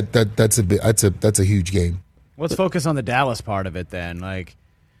 To me, that's a huge game. Let's focus on the Dallas part of it then. Like,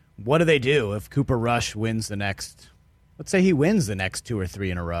 what do they do if Cooper Rush wins the next? Let's say he wins the next 2 or 3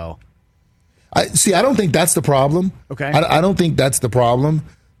 in a row. I don't think that's the problem. Okay. I don't think that's the problem.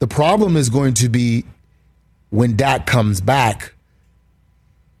 The problem is going to be when Dak comes back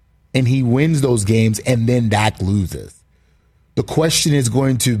and he wins those games and then Dak loses. The question is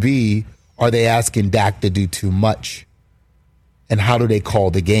going to be, are they asking Dak to do too much? And how do they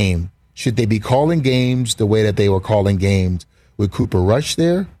call the game? Should they be calling games the way that they were calling games with Cooper Rush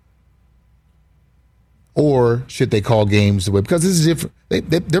there? Or should they call games the way, because this is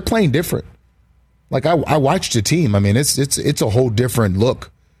different. They're playing different. Like I watched the team. I mean, it's a whole different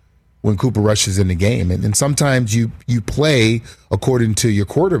look when Cooper Rush is in the game. And sometimes you play according to your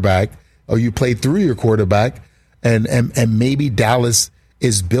quarterback, or you play through your quarterback, and maybe Dallas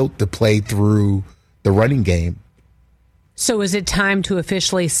is built to play through the running game. So is it time to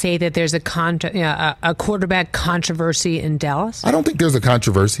officially say that there's a quarterback controversy in Dallas? I don't think there's a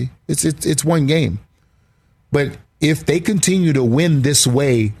controversy. It's one game. But if they continue to win this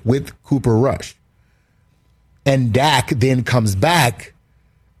way with Cooper Rush, and Dak then comes back,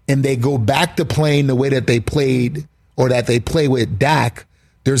 and they go back to playing the way that they played, or that they play with Dak,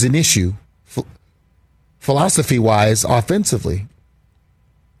 there's an issue, philosophy-wise, offensively.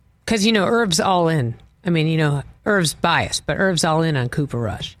 Because, Irv's all in. I mean, Irv's biased, but Irv's all in on Cooper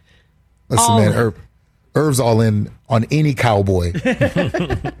Rush. Listen, man, Irv's all in on any Cowboy.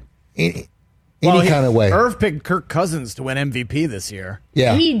 any kind of way. Irv picked Kirk Cousins to win MVP this year.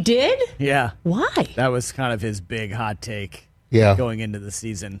 Yeah. He did? Yeah. Why? That was kind of his big hot take going into the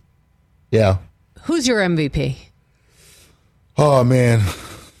season. Yeah. Who's your MVP? Oh, man.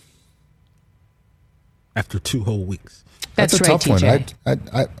 After 2 whole weeks. That's a right, tough TJ.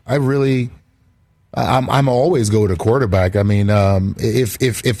 one. I really... I'm always go to quarterback. I mean,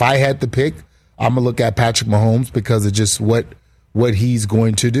 if I had to pick, I'm gonna look at Patrick Mahomes because of just what he's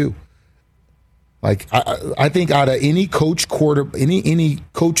going to do. Like I think out of any any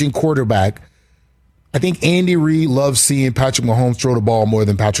coaching quarterback, I think Andy Reid loves seeing Patrick Mahomes throw the ball more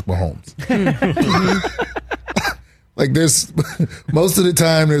than Patrick Mahomes. Like there's most of the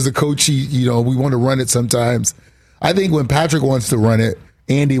time there's a coach we want to run it sometimes. I think when Patrick wants to run it,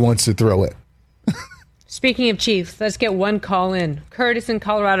 Andy wants to throw it. Speaking of Chiefs, let's get one call in. Curtis in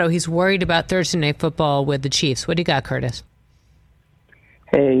Colorado, he's worried about Thursday Night Football with the Chiefs. What do you got, Curtis?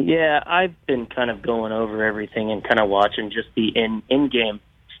 Hey, yeah, I've been kind of going over everything and kind of watching just the in-game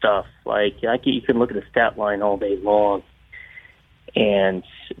stuff. Like you can look at the stat line all day long, and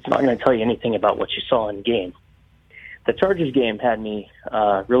it's not going to tell you anything about what you saw in game. The Chargers game had me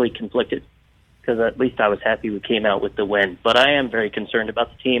really conflicted because at least I was happy we came out with the win. But I am very concerned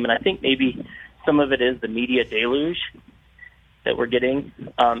about the team, and I think maybe some of it is the media deluge that we're getting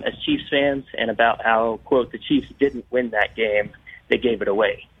as Chiefs fans, and about how, quote, the Chiefs didn't win that game, they gave it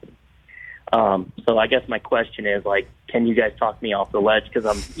away. So I guess my question is, like, can you guys talk me off the ledge?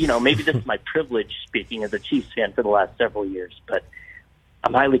 Because maybe this is my privilege speaking as a Chiefs fan for the last several years, but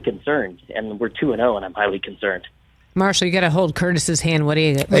I'm highly concerned, and we're 2-0, and I'm highly concerned. Marshall, you got to hold Curtis's hand. What do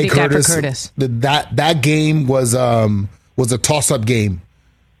you Curtis, got for Curtis? That game was a toss-up game.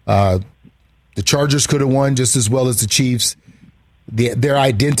 The Chargers could have won just as well as the Chiefs. Their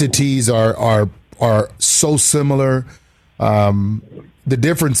identities are so similar. The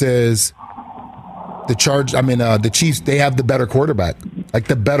difference is the Chiefs, they have the better quarterback,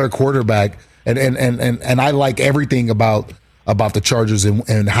 and I like everything about the Chargers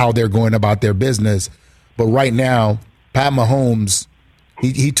and how they're going about their business. But right now, Pat Mahomes,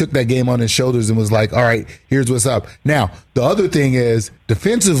 he took that game on his shoulders and was like, all right, here's what's up. Now, the other thing is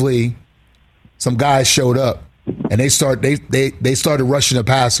defensively, some guys showed up and they started rushing the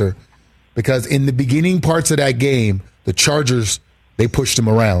passer because in the beginning parts of that game, the Chargers, they pushed them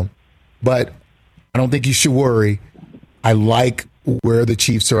around. But I don't think you should worry. I like where the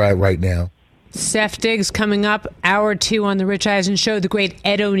Chiefs are at right now. Steph Diggs coming up, hour 2 on the Rich Eisen Show. The great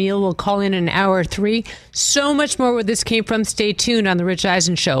Ed O'Neill will call in hour 3. So much more where this came from. Stay tuned on the Rich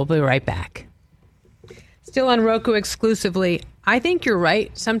Eisen Show. We'll be right back. Still on Roku exclusively. I think you're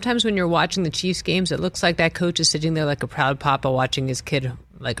right. Sometimes when you're watching the Chiefs games, it looks like that coach is sitting there like a proud papa watching his kid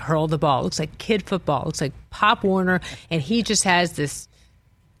like hurl the ball. It looks like kid football. It looks like Pop Warner, and he just has this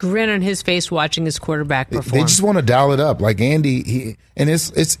grin on his face watching his quarterback perform. They just want to dial it up. Like Andy,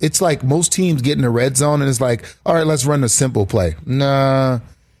 it's like most teams get in the red zone and it's like, all right, let's run a simple play. Nah,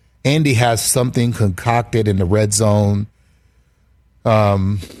 Andy has something concocted in the red zone.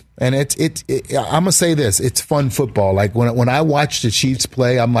 And I'm gonna say this: it's fun football. Like when I watch the Chiefs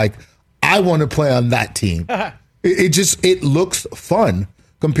play, I'm like, I want to play on that team. It looks fun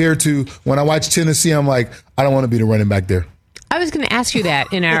compared to when I watch Tennessee. I'm like, I don't want to be the running back there. I was going to ask you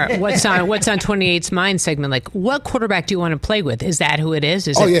that in our What's on 28's Mind segment. Like, what quarterback do you want to play with? Is that who it is?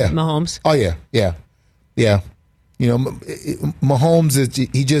 Is it Mahomes? Oh yeah. You know, Mahomes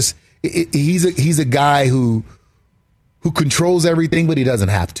is he's a guy who controls everything, but he doesn't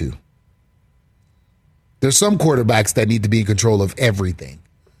have to. There's some quarterbacks that need to be in control of everything,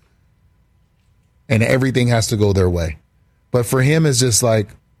 and everything has to go their way. But for him, it's just like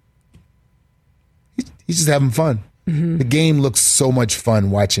he's just having fun. Mm-hmm. The game looks so much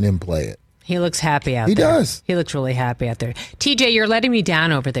fun watching him play it. He looks happy out there. He does. He looks really happy out there. TJ, you're letting me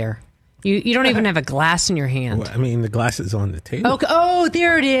down over there. You don't even have a glass in your hand. Well, I mean, the glass is on the table. Okay. Oh,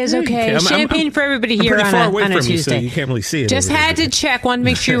 there it is. Okay. Champagne for everybody here I'm pretty far away on a from Tuesday. You, so you can't really see it. Just had to check. Want to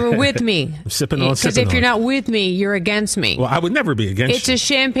make sure you were with me. I'm sipping on. Because if you're not with me, you're against me. Well, I would never be against It's a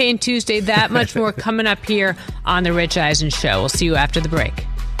Champagne Tuesday. That much more coming up here on The Rich Eisen Show. We'll see you after the break.